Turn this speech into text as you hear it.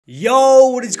Yo,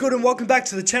 what is good and welcome back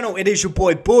to the channel. It is your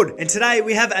boy Bud, and today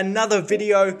we have another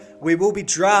video. We will be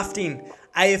drafting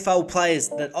AFL players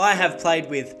that I have played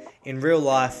with in real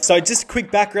life. So just a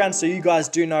quick background so you guys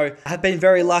do know, I have been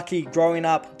very lucky growing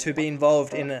up to be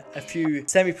involved in a few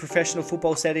semi-professional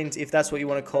football settings, if that's what you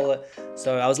want to call it.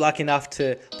 So I was lucky enough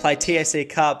to play TSC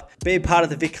Cup, be a part of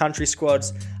the Vic Country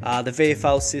squads, the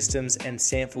VFL systems and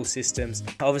Sample systems.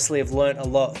 Obviously I've learnt a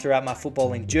lot throughout my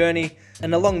footballing journey,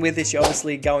 and along with this you're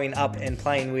obviously going up and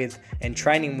playing with and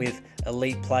training with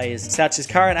elite players such as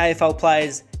current AFL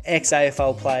players,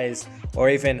 ex-AFL players, or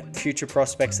even future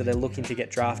prospects that are looking to get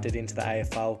drafted into the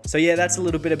AFL. So yeah, that's a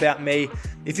little bit about me.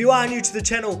 If you are new to the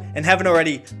channel and haven't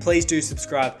already, please do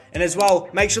subscribe. And as well,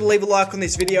 make sure to leave a like on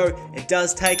this video. It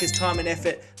does take us time and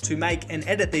effort to make and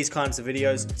edit these kinds of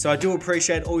videos, so I do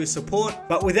appreciate all your support.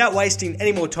 But without wasting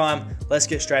any more time, let's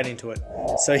get straight into it.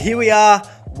 So here we are,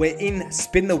 we're in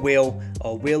Spin the Wheel,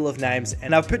 or Wheel of Names,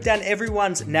 and I've put down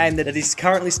everyone's name that is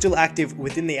currently still active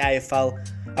within the AFL.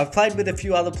 I've played with a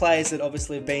few other players that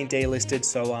obviously have been delisted,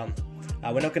 so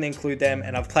we're not going to include them,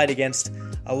 and I've played against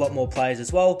a lot more players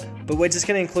as well, but we're just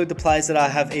going to include the players that I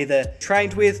have either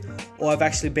trained with or I've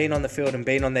actually been on the field and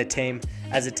been on their team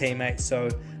as a teammate. So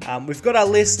we've got our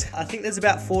list. I think there's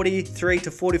about 43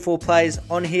 to 44 players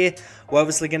on here. We're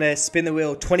obviously going to spin the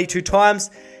wheel 22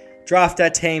 times, draft our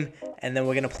team, and then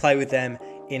we're going to play with them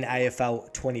in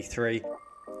AFL 23.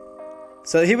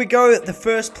 So here we go. The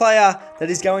first player that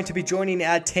is going to be joining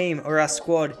our team or our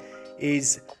squad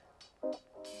is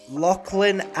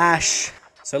Lachlan Ash.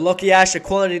 So Lockie Ash, a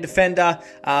quality defender.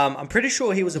 I'm pretty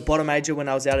sure he was a bottom major when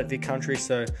I was out at Vic Country,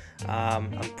 so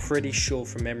I'm pretty sure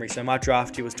from memory. So my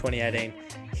draft year was 2018,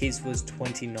 his was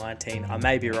 2019. I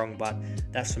may be wrong, but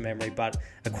that's from memory. But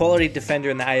a quality defender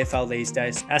in the AFL these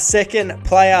days. Our second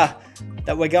player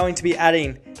that we're going to be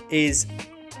adding is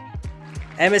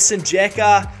Emerson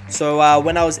Jekka. So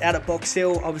when I was out at Box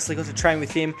Hill, obviously got to train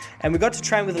with him, and we got to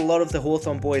train with a lot of the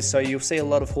Hawthorn boys, so you'll see a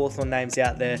lot of Hawthorn names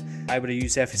out there, able to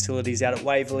use their facilities out at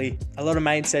Waverley. A lot of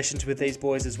main sessions with these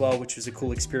boys as well, which was a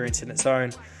cool experience in its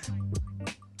own.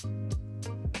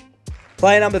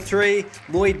 Player number 3,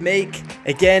 Lloyd Meek,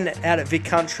 again out at Vic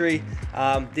Country.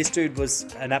 This dude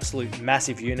was an absolute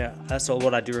massive unit. That's all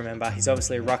what I do remember. He's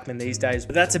obviously a ruckman these days,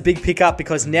 but that's a big pickup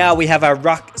because now we have our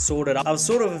ruck sorted. I was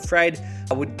sort of afraid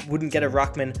I wouldn't get a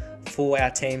ruckman for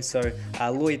our team, so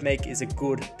Lloyd Meek is a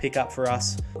good pickup for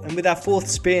us. And with our fourth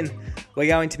spin, we're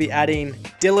going to be adding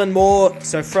Dylan Moore.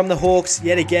 So from the Hawks,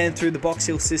 yet again through the Box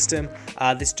Hill system.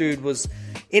 This dude was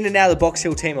in and out of the Box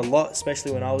Hill team a lot,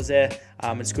 especially when I was there.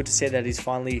 It's good to see that he's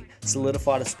finally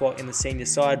solidified a spot in the senior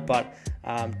side, but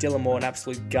Dylan Moore, an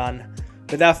absolute gun.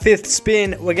 With our fifth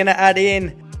spin, we're going to add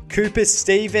in Cooper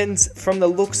Stevens from the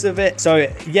looks of it. So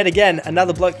yet again,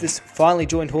 another bloke that's finally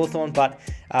joined Hawthorn, but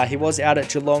he was out at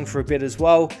Geelong for a bit as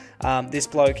well. This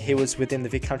bloke, he was within the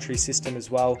Vic Country system as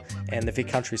well, and the Vic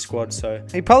Country squad, so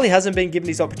he probably hasn't been given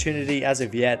his opportunity as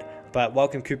of yet, but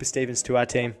welcome Cooper Stevens to our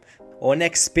team. Or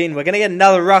next spin, we're going to get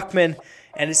another ruckman,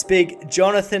 and it's big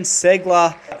Jonathan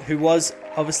Segler, who was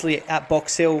obviously at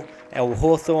Box Hill or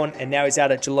Hawthorn, and now he's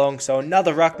out at Geelong. So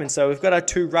another ruckman. So we've got our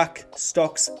two ruck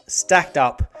stocks stacked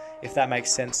up, if that makes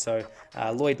sense. So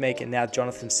Lloyd Meek and now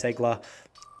Jonathan Segler.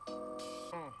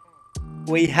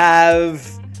 We have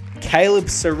Caleb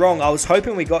Sarong. I was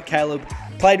hoping we got Caleb.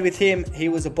 Played with him. He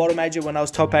was a bottom major when I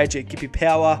was top major at Gippy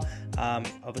Power.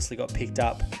 Obviously got picked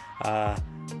up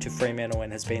to Fremantle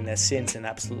and has been there since and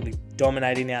absolutely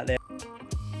dominating out there.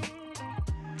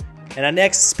 And our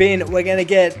next spin, we're going to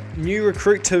get new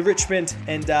recruit to Richmond,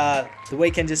 and the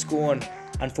weekend just gone,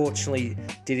 unfortunately,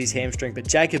 did his hamstring, but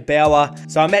Jacob Bauer.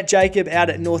 So I met Jacob out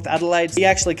at North Adelaide. He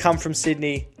actually come from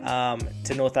Sydney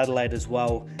to North Adelaide as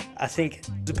well. I think it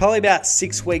was probably about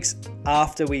 6 weeks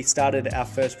after we started our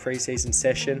first preseason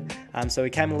session. So he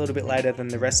came a little bit later than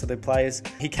the rest of the players.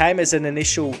 He came as an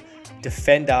initial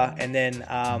defender, and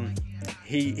then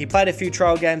he played a few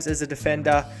trial games as a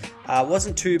defender.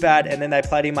 Wasn't too bad, and then they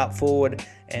played him up forward,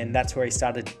 and that's where he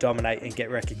started to dominate and get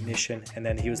recognition, and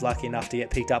then he was lucky enough to get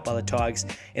picked up by the Tigers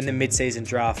in the mid-season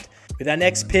draft. With our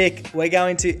next pick, we're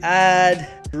going to add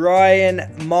Ryan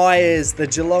Myers, the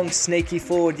Geelong sneaky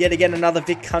forward. Yet again, another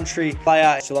Vic Country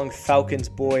player, Geelong Falcons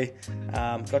boy.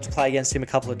 Got to play against him a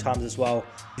couple of times as well.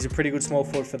 He's a pretty good small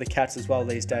forward for the Cats as well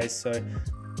these days. So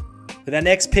with our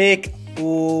next pick,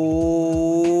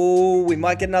 we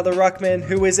might get another ruckman.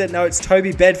 Who is it? No, it's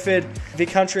Toby Bedford. Vic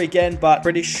Country again, but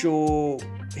pretty sure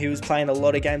he was playing a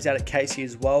lot of games out at Casey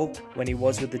as well when he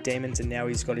was with the Demons, and now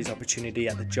he's got his opportunity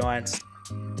at the Giants.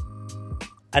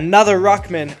 Another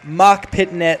ruckman, Mark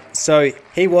Pitnet. So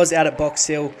he was out at Box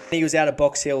Hill. He was out at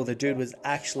Box Hill. The dude was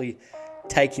actually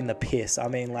taking the piss. I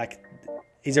mean, like,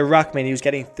 he's a ruckman. He was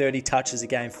getting 30 touches a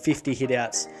game, 50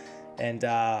 hitouts, and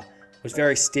was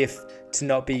very stiff to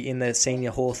not be in the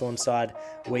senior Hawthorn side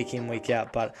week in, week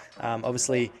out. But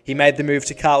obviously, he made the move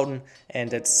to Carlton,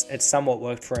 and it's somewhat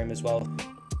worked for him as well.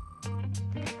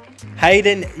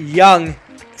 Hayden Young,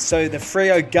 so the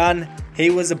Freo gun, he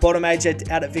was a bottom age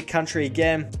out at Vic Country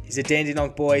again. He's a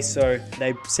Dandenong boy, so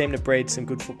they seem to breed some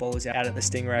good footballers out at the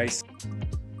Stingrays.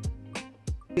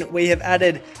 We have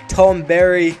added Tom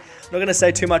Berry. I'm not going to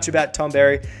say too much about Tom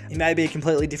Berry. He may be a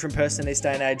completely different person in this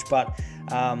day and age, but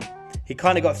he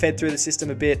kind of got fed through the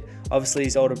system a bit. Obviously,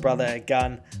 his older brother,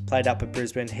 Gunn, played up at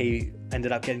Brisbane. He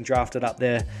ended up getting drafted up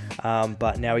there,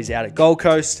 but now he's out at Gold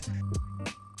Coast.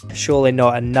 Surely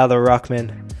not another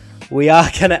ruckman. We are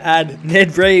going to add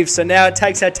Ned Reeves. So now it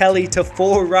takes our tally to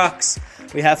 4 rucks.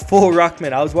 We have 4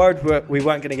 ruckmen. I was worried we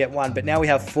weren't going to get 1, but now we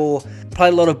have 4.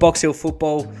 Played a lot of Box Hill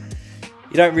football.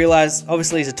 You don't realise,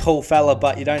 obviously he's a tall fella,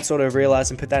 but you don't sort of realise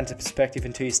and put that into perspective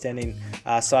until you're standing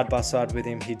side by side with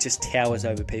him. He just towers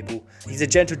over people. He's a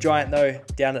gentle giant though,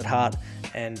 down at heart,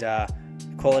 and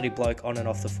quality bloke on and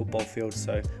off the football field.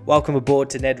 So welcome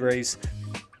aboard to Ned Reeves.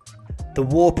 The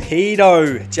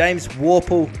Warpedo, James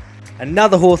Warple,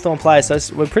 another Hawthorn player. So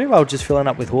we're pretty well just filling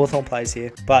up with Hawthorn players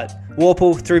here. But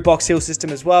Warple through Box Hill system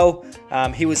as well.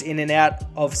 He was in and out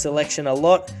of selection a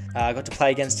lot. I got to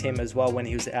play against him as well when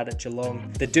he was out at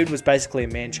Geelong. The dude was basically a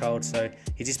man-child, so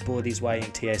he just bullied his way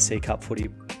in TAC Cup footy.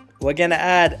 We're going to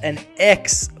add an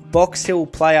ex-Box Hill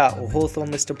player or Hawthorn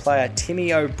listed player,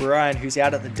 Timmy O'Brien, who's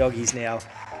out at the Doggies now.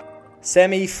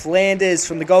 Sammy Flanders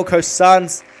from the Gold Coast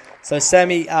Suns. So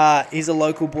Sammy is a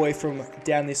local boy from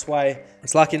down this way. I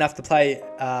was lucky enough to play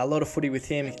a lot of footy with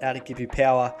him out at Give You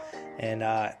Power,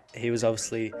 and he was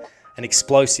obviously an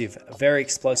explosive, a very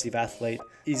explosive athlete.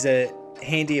 He's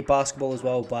handy at basketball as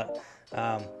well, but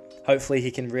hopefully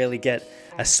he can really get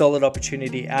a solid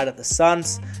opportunity out at the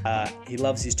Suns. He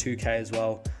loves his 2K as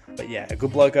well. But yeah, a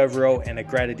good bloke overall and a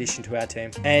great addition to our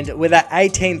team. And with our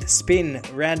 18th spin,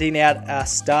 rounding out our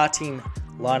starting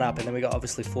lineup, and then we got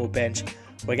obviously 4 bench,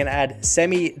 we're going to add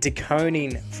Semi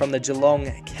DeConing from the Geelong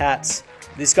Cats.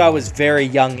 This guy was very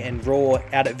young and raw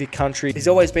out at Vic Country. He's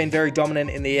always been very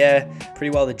dominant in the air, pretty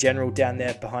well the general down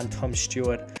there behind Tom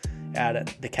Stewart out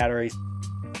at the Catteries.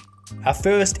 Our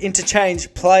first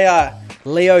interchange player,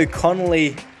 Leo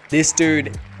Connolly. This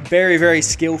dude, very, very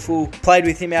skillful. Played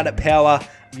with him out at Power.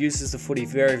 Uses the footy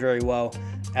very, very well.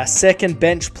 Our second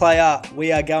bench player,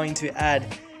 we are going to add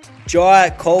Jai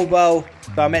Colwell.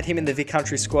 I met him in the Vic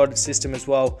Country squad system as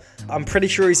well. I'm pretty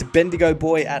sure he's a Bendigo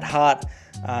boy at heart.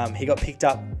 He got picked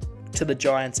up to the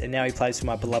Giants and now he plays for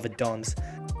my beloved Dons.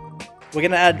 We're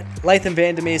going to add Latham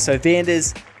Vandermeer. So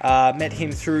Vanders, met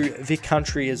him through Vic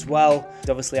Country as well. He's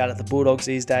obviously out at the Bulldogs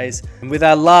these days. And with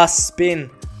our last spin,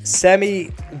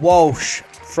 Sammy Walsh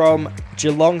from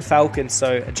Geelong Falcons.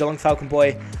 So a Geelong Falcon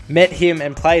boy, met him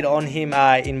and played on him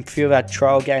in a few of our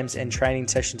trial games and training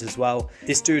sessions as well.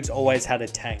 This dude's always had a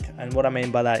tank, and what I mean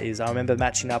by that is I remember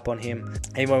matching up on him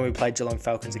even when we played Geelong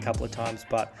Falcons a couple of times,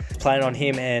 but playing on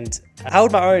him, and I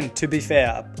held my own, to be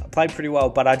fair. I played pretty well,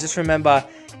 but I just remember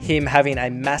him having a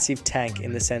massive tank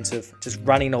in the sense of just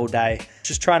running all day.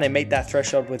 Just trying to meet that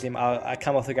threshold with him, I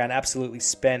come off the ground absolutely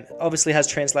spent. Obviously has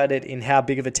translated in how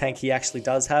big of a tank he actually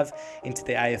does have into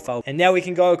the AFL. And now we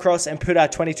can go across and put our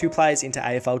 22 players into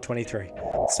AFL 23.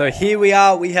 So here we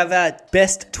are, we have our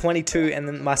best 22 and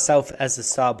then myself as a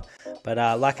sub. But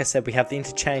like I said, we have the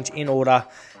interchange in order.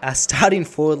 Our starting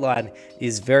forward line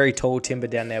is very tall timber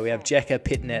down there. We have Jekka,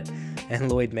 Pitnet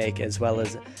and Lloyd Meek, as well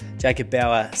as Jacob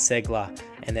Bauer, Segler,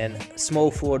 and then small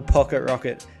forward pocket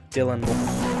rocket, Dylan Moore.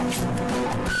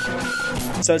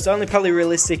 So it's only probably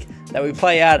realistic that we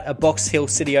play out at Box Hill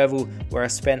City Oval, where I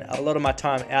spent a lot of my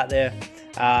time out there.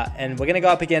 And we're going to go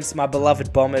up against my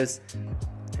beloved Bombers.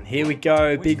 And here we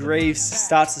go, Big Reeves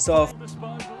starts us off.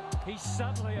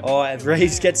 Oh, and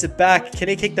Reeves gets it back. Can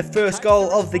he kick the first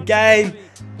goal of the game?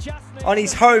 On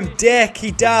his home deck, he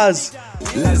does.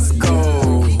 Let's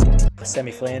go.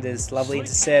 Sammy Flanders, lovely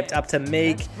intercept up to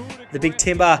Meek. The big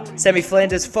timber. Sammy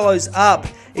Flanders follows up.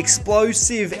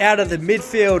 Explosive out of the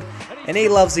midfield. And he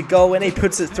loves a goal and he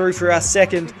puts it through for our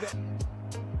second.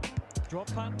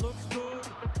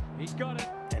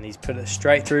 And he's put it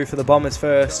straight through for the Bombers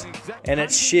first. And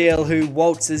it's Shield who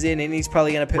waltzes in, and he's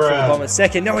probably going to put it for the Bombers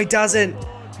second. No, he doesn't.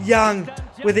 Young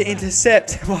with the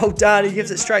intercept. Well done. He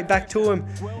gives it straight back to him.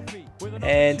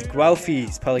 And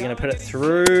Guelphy's probably going to put it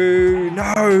through.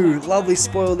 No. Lovely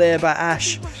spoil there by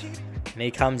Ash. And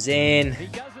he comes in.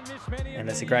 And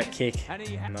it's a great kick.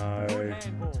 No.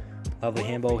 Lovely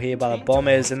handball here by the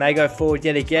Bombers, and they go forward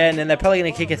yet again, and they're probably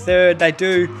going to kick a third. They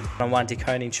do. On one, De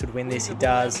Koning should win this. He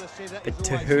does. But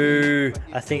to who?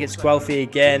 I think it's Guelphy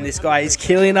again. This guy is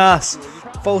killing us.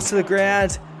 Falls to the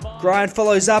ground. Grind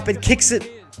follows up and kicks it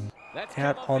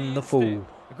out on the full.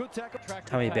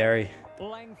 Tommy Berry.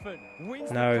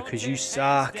 No, because you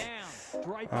suck.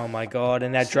 Oh my god.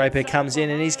 And now Draper comes in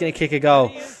and he's going to kick a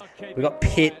goal. We got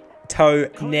Pitt, Toe,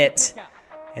 Net.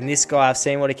 And this guy, I've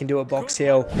seen what he can do at Box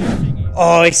Hill.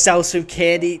 Oh, he sells some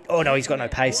candy. Oh no, he's got no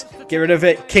pace. Get rid of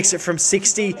it. Kicks it from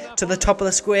 60 to the top of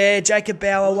the square. Jacob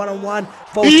Bauer, one-on-one.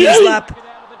 Falls to his lap.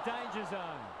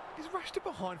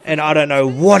 And I don't know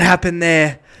what happened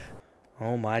there.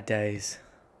 Oh my days.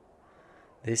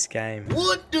 This game.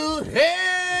 What the hell?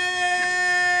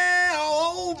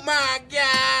 Oh my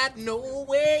god, no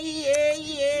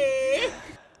way.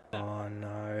 Oh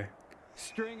no.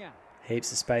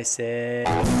 Heaps of space there.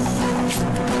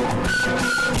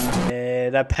 Yeah,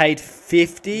 they paid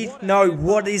 50. No,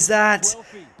 what is that?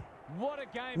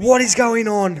 What is going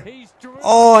on?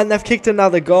 Oh, and they've kicked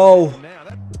another goal.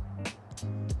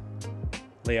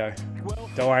 Leo,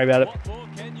 don't worry about it.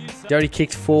 He already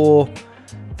kicked 4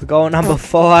 for goal number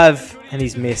 5, and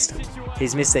he's missed.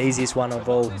 He's missed the easiest one of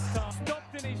all.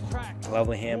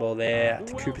 Lovely handball there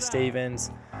to Cooper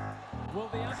Stevens.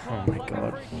 Oh my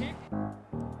god.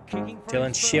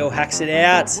 Dylan Shield hacks it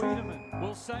out.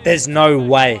 There's no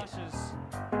way.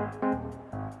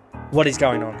 What is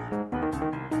going on?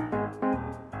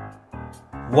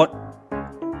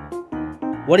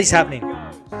 What is happening?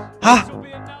 Huh?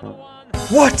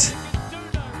 What?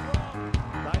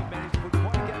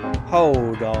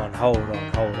 Hold on.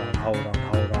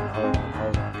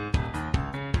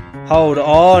 Hold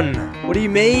on. What do you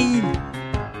mean?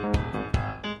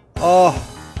 Oh,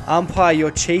 umpire,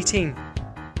 you're cheating.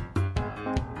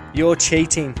 You're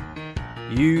cheating.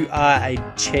 You are a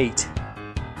cheat.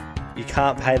 You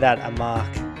can't pay that a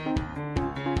mark.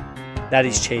 That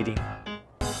is cheating.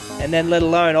 And then let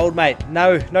alone, old mate,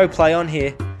 no play on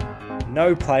here.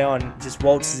 No play on, just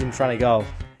waltzes in front of goal.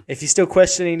 If you're still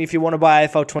questioning if you want to buy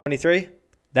AFL 23,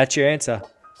 that's your answer.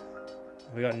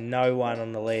 We got no one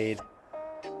on the lead.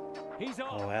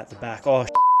 Oh, out the back. Oh,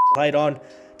 played on.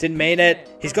 Didn't mean it.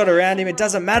 He's got around him. It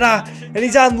doesn't matter. And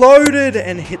he's unloaded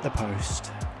and hit the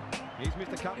post.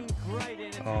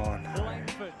 Oh, no.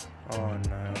 Oh,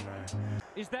 no.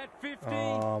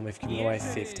 Oh, we've given away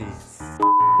 50. Me.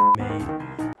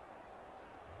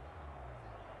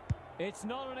 It's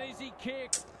not an easy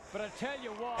kick, but I tell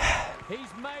you what,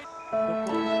 he's made the Bulls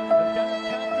have done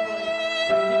it comfortably.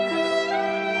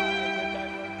 They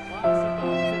didn't have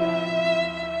a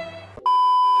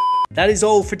That is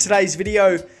all for today's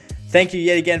video. Thank you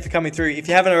yet again for coming through. If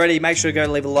you haven't already, make sure to go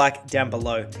leave a like down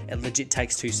below. It legit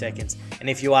takes 2 seconds. And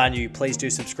if you are new, please do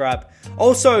subscribe.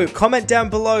 Also, comment down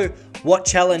below what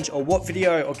challenge or what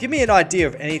video, or give me an idea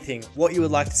of anything, what you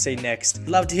would like to see next.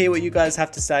 Love to hear what you guys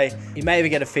have to say. You may even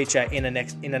get a feature in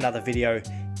another video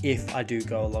if I do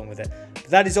go along with it. But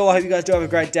that is all. I hope you guys do have a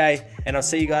great day, and I'll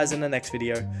see you guys in the next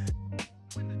video.